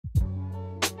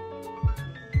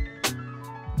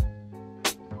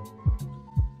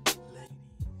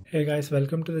Hey guys,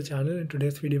 welcome to the channel. In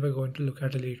today's video we're going to look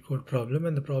at a Leetcode problem,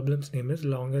 and the problem's name is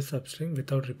longest substring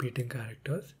without repeating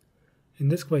characters. In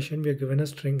this question we are given a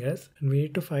string S and we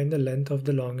need to find the length of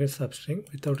the longest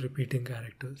substring without repeating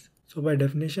characters. So by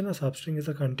definition a substring is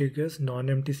a contiguous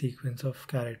non-empty sequence of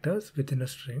characters within a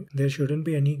string. There shouldn't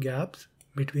be any gaps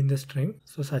between the string,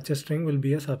 so such a string will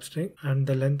be a substring and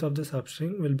the length of the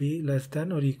substring will be less than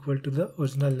or equal to the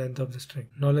original length of the string.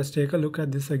 Now let's take a look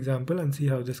at this example and see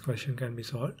how this question can be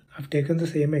solved. I've taken the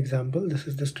same example. This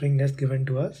is the string S given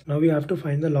to us. Now we have to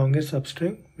find the longest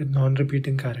substring with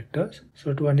non-repeating characters.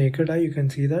 So to a naked eye you can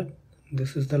see that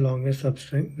this is the longest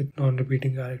substring with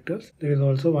non-repeating characters. There is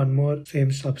also one more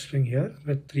same substring here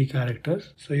with 3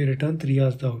 characters. So you return 3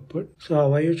 as the output. So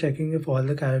how are you checking if all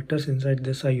the characters inside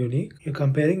this are unique? You're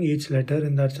comparing each letter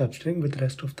in that substring with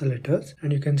rest of the letters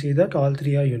and you can see that all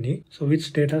 3 are unique. So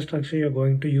which data structure you're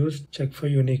going to use to check for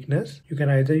uniqueness? You can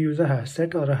either use a hash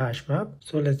set or a hash map.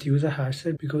 So let's use a hash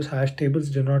set because hash tables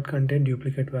do not contain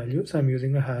duplicate values. I'm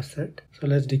using a hash set. So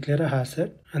let's declare a hash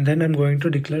set. And then I'm going to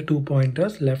declare 2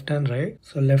 pointers, left and right.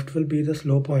 So left will be the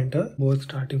slow pointer, both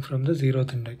starting from the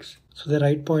 0th index. So the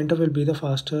right pointer will be the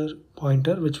faster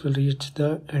pointer, which will reach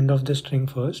the end of the string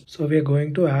first. So we are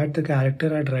going to add the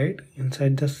character at right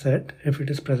inside the set if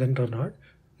it is present or not.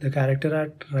 The character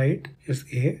at right is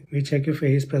A. We check if A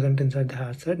is present inside the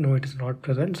hash set. No, it is not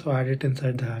present, so add it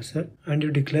inside the hash set. And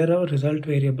you declare a result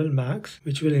variable max,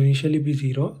 which will initially be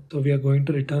 0. So we are going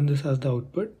to return this as the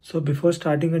output. So before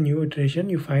starting a new iteration,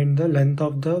 you find the length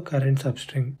of the current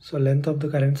substring. So length of the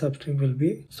current substring will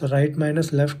be, so right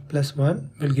minus left plus 1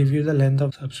 will give you the length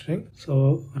of substring.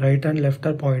 So right and left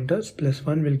are pointers, plus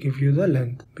 1 will give you the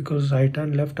length because right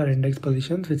and left are index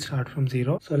positions which start from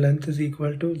 0. So length is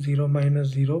equal to 0 minus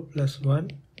 0 plus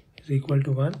 1 is equal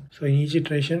to 1. So in each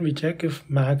iteration we check if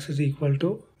max is equal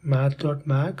to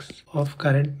math.max of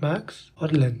current max or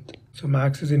length. So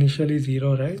max is initially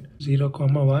 0, right? 0,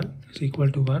 1 is equal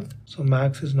to 1. So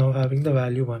max is now having the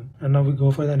value 1. And now we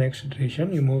go for the next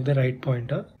iteration. You move the right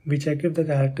pointer. We check if the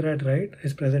character at right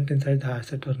is present inside the hash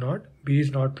set or not. B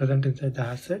is not present inside the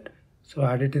hash set. So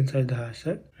add it inside the hash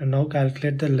set. And now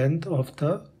calculate the length of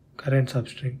the current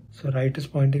substring. So right is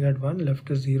pointing at 1, left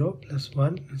is 0, plus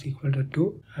 1 is equal to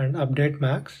 2, and update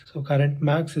max. So current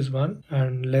max is 1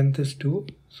 and length is 2,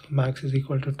 so max is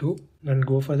equal to 2, and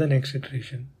go for the next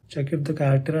iteration. Check if the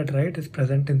character at right is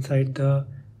present inside the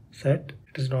set.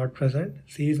 It is not present.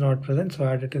 C is not present, so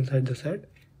add it inside the set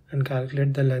and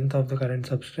calculate the length of the current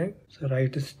substring. So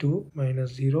right is 2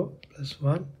 minus 0 plus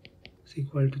 1 is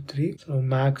equal to 3. So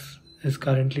max is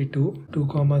currently 2,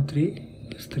 2, 3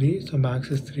 is 3, so max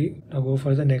is 3. Now go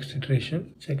for the next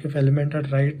iteration. Check if element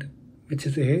at right, which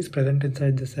is A, is present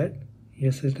inside the set.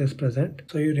 Yes, it is present.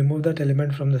 So you remove that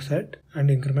element from the set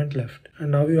and increment left.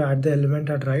 And now you add the element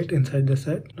at right inside the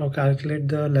set. Now calculate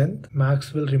the length.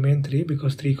 Max will remain 3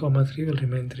 because 3, 3 will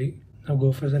remain 3. Now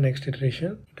go for the next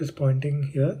iteration. It is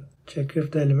pointing here. Check if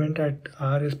the element at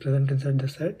R is present inside the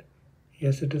set.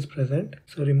 Yes, it is present.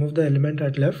 So remove the element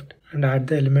at left and add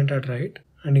the element at right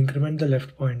and increment the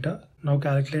left pointer. Now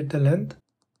calculate the length.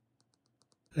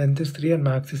 Length is 3 and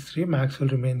max is 3. Max will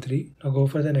remain 3. Now go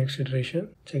for the next iteration.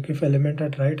 Check if element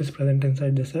at right is present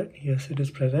inside the set. Yes, it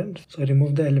is present. So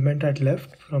remove the element at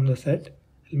left from the set.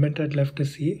 Element at left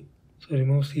is C. So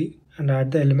remove C and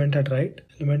add the element at right.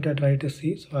 Element at right is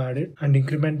C. So add it and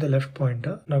increment the left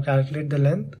pointer. Now calculate the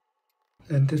length.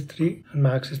 Length is 3 and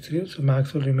max is 3, so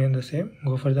max will remain the same.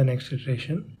 Go for the next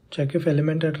iteration. Check if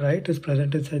element at right is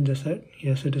present inside the set.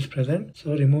 Yes, it is present.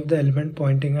 So remove the element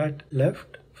pointing at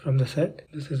left from the set.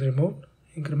 This is removed.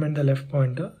 Increment the left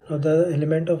pointer. Now the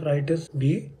element of right is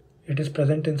B. It is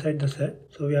present inside the set.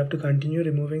 So we have to continue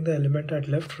removing the element at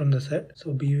left from the set.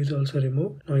 So B is also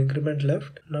removed. Now increment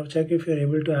left. Now check if you are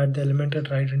able to add the element at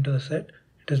right into the set.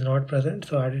 It is not present,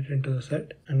 so add it into the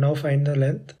set. And now find the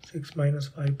length. 6 minus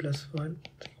 5 plus 1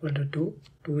 is equal to 2.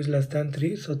 2 is less than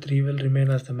 3, so 3 will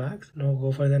remain as the max. Now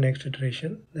go for the next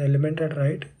iteration. The element at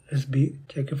right is B.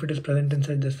 Check if it is present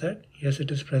inside the set. Yes,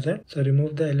 it is present. So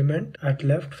remove the element at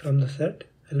left from the set.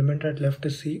 Element at left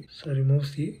is C, so remove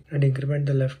C and increment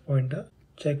the left pointer.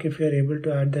 Check if you are able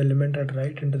to add the element at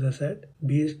right into the set.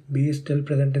 B is still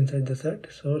present inside the set,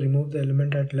 so remove the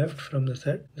element at left from the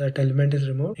set. That element is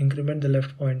removed. Increment the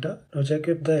left pointer. Now check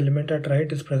if the element at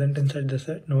right is present inside the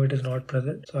set. No, it is not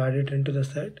present, so add it into the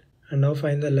set. And now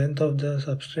find the length of the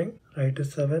substring. Right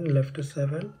is 7, left is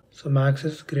 7. So max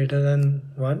is greater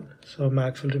than 1, so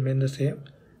max will remain the same.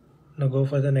 Now go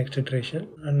for the next iteration.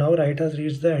 And now right has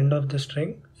reached the end of the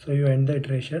string. So you end the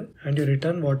iteration and you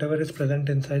return whatever is present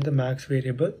inside the max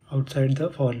variable outside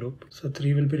the for loop. So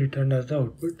 3 will be returned as the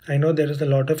output. I know there is a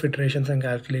lot of iterations and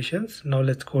calculations. Now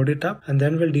let's code it up and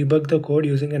then we'll debug the code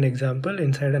using an example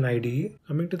inside an IDE.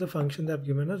 Coming to the function they have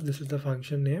given us, this is the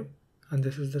function name and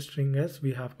this is the string s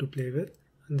we have to play with,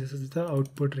 and this is the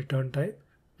output return type,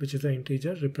 which is an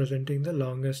integer representing the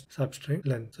longest substring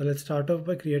length. So let's start off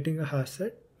by creating a hash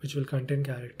set which will contain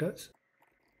characters.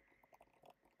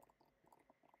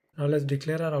 Now let's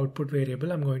declare our output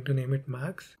variable. I'm going to name it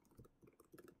max.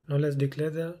 Now let's declare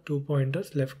the 2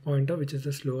 pointers. Left pointer, which is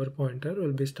the slower pointer,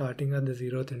 will be starting at the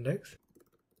 0th index.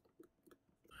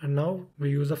 And now we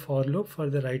use a for loop for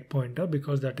the right pointer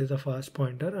because that is a fast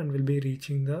pointer and will be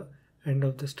reaching the end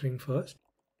of the string first.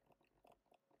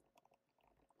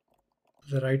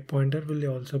 The right pointer will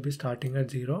also be starting at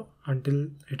 0 until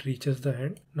it reaches the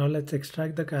end. Now let's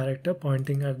extract the character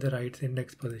pointing at the right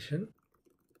index position.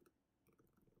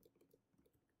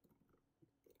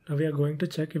 Now we are going to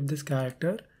check if this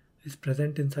character is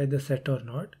present inside the set or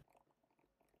not.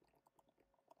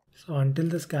 So until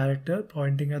this character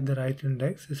pointing at the right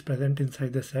index is present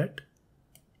inside the set,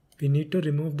 we need to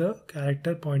remove the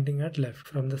character pointing at left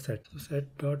from the set. So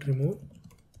set.remove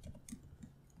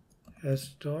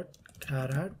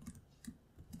s.char@left,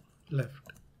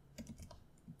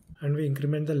 and we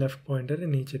increment the left pointer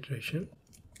in each iteration.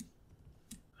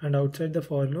 And outside the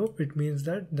for loop, it means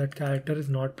that that character is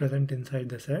not present inside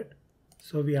the set,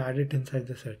 so we add it inside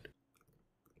the set.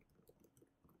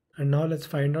 And now let's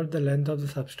find out the length of the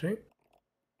substring.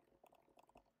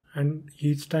 And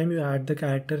each time you add the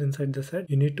character inside the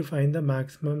set, you need to find the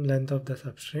maximum length of the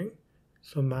substring.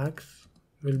 So max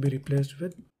will be replaced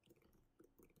with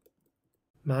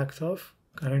max of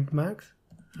current max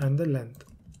and the length.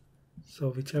 So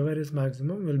whichever is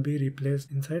maximum will be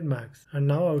replaced inside max. And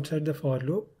now outside the for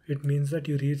loop, it means that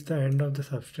you reach the end of the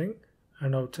substring,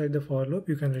 and outside the for loop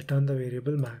you can return the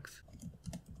variable max.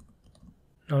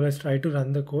 Now let's try to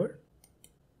run the code.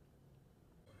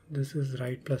 This is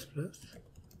write ++.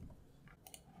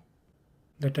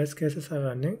 The test cases are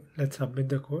running. Let's submit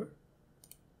the code.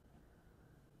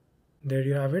 There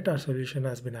you have it, our solution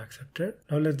has been accepted.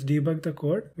 Now let's debug the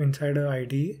code inside our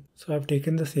IDE. So I've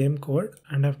taken the same code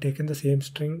and I've taken the same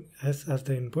string s as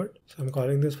the input. So I'm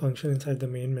calling this function inside the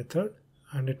main method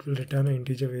and it will return an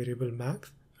integer variable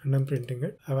max, and I'm printing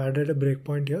it. I've added a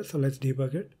breakpoint here, so let's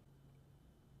debug it.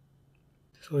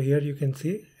 So here you can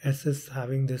see s is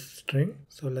having this string.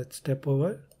 So let's step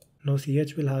over. Now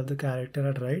ch will have the character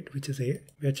at right, which is a.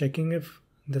 We are checking if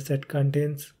the set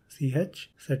contains ch.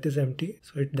 Set is empty,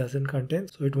 so it doesn't contain,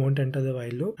 so it won't enter the while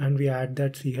loop, and we add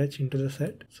that ch into the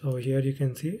set. So here you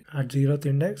can see at 0th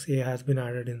index a has been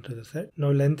added into the set.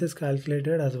 Now length is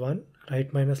calculated as 1,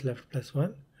 right minus left plus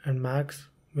 1, and max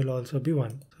will also be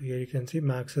 1. So here you can see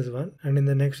max is 1, and in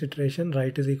the next iteration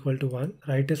right is equal to 1.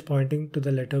 Right is pointing to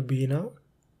the letter b now.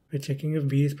 We're checking if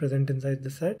b is present inside the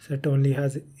set. Set only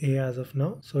has a as of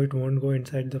now, so it won't go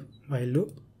inside the while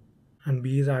loop, and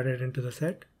b is added into the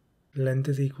set. Length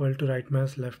is equal to right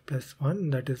minus left plus 1,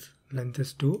 that is length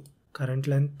is 2. Current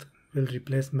length will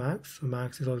replace max, so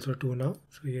max is also 2 now.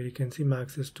 So here you can see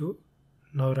max is 2.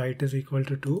 Now right is equal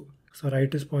to 2. So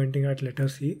right is pointing at letter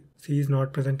C. C is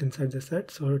not present inside the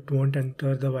set, so it won't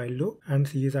enter the while loop, and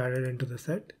C is added into the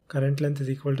set. Current length is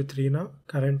equal to 3 now.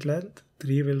 Current length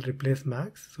 3 will replace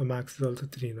max, so max is also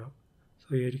 3 now.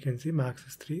 So here you can see max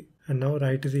is 3. And now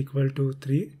right is equal to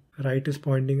 3. Right is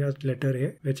pointing at letter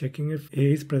A. We're checking if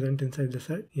A is present inside the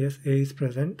set. Yes, A is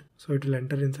present, so it will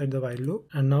enter inside the while loop.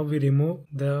 And now we remove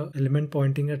the element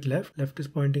pointing at left. Left is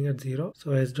pointing at 0.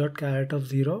 So s.char of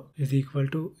 0 is equal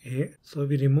to A. So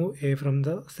we remove A from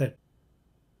the set.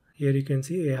 Here you can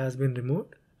see A has been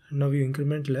removed. And now we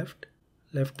increment left.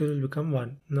 Left will become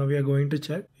 1. Now we are going to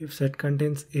check if set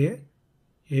contains A.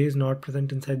 A is not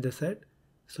present inside the set,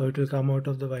 so it will come out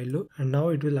of the while loop, and now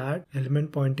it will add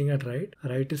element pointing at right.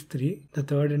 Right is 3. The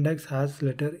third index has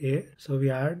letter A, so we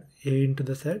add A into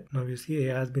the set. Now you see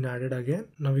A has been added again.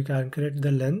 Now we calculate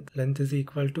the length. Length is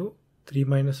equal to 3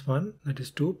 minus 1, that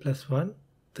is 2, plus 1,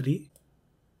 3.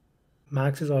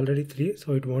 Max is already 3,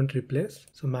 so it won't replace.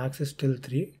 So max is still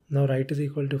 3. Now right is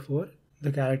equal to 4.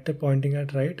 The character pointing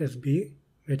at right is B.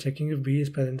 We are checking if B is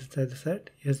present inside the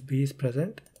set. Yes, B is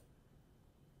present.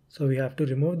 So we have to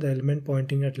remove the element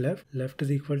pointing at left. Left is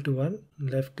equal to 1.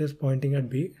 Left is pointing at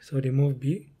B. So remove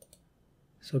B.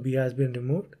 So B has been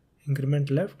removed. Increment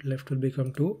left. Left will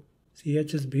become 2.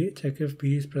 CH is B. Check if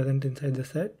B is present inside the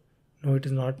set. No, it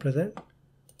is not present.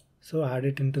 So add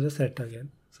it into the set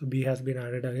again. So B has been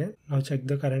added again. Now check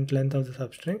the current length of the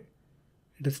substring.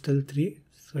 it is still 3,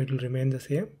 so it will remain the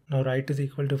same. Now right is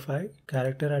equal to 5,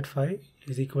 character at 5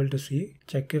 is equal to C.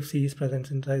 Check if C is present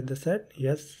inside the set.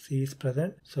 Yes, C is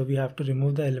present. So we have to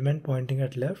remove the element pointing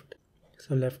at left.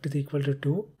 So left is equal to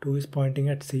 2, 2 is pointing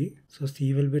at C, so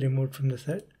C will be removed from the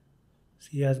set.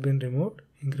 C has been removed.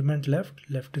 Increment left,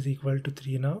 left is equal to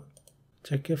 3 now.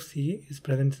 Check if C is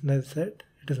present in the set.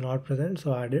 It is not present,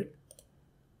 so add it.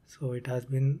 So it has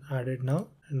been added now.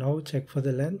 And now check for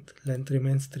the length. Length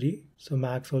remains 3, so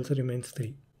max also remains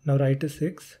 3. Now right is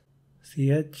 6.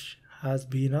 CH has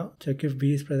B now. Check if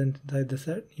B is present inside the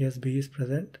set. Yes, B is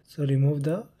present. So remove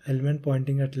the element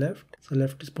pointing at left. So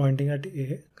left is pointing at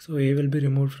A. So A will be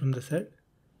removed from the set.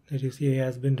 There you see A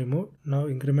has been removed. Now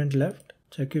increment left.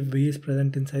 Check if B is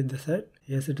present inside the set.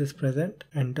 Yes, it is present.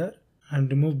 Enter. And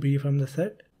remove B from the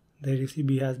set. There you see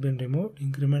B has been removed.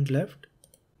 Increment left.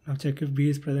 Now check if B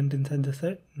is present inside the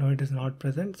set. No, it is not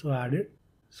present, so add it.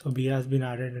 So B has been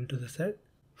added into the set.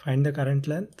 Find the current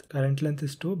length. Current length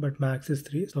is 2, but max is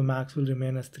 3, so max will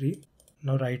remain as 3.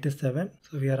 Now right is 7,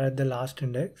 so we are at the last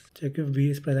index. Check if B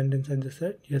is present inside the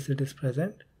set. Yes, it is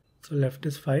present. So left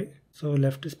is 5. So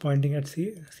left is pointing at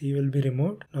C. C will be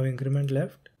removed. Now increment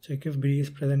left. Check if B is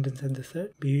present inside the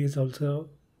set. B is also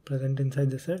present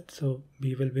inside the set, so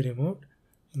B will be removed.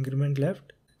 Increment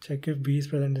left. Check if B is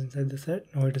present inside the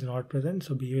set. No, it is not present,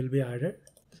 so B will be added.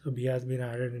 So B has been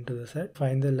added into the set.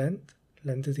 Find the length.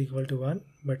 Length is equal to 1,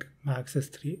 but max is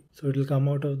 3. So it will come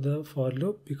out of the for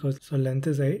loop because so length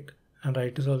is 8 and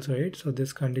right is also 8. So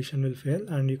this condition will fail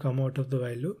and you come out of the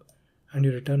while loop and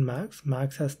you return max.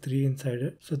 Max has 3 inside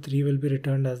it. So 3 will be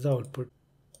returned as the output.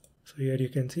 So here you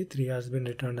can see 3 has been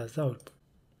returned as the output.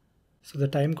 So the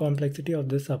time complexity of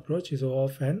this approach is O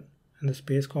of n. And the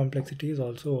space complexity is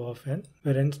also O of n,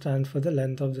 where n stands for the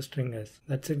length of the string s.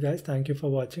 That's it guys, thank you for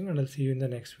watching and I'll see you in the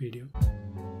next video.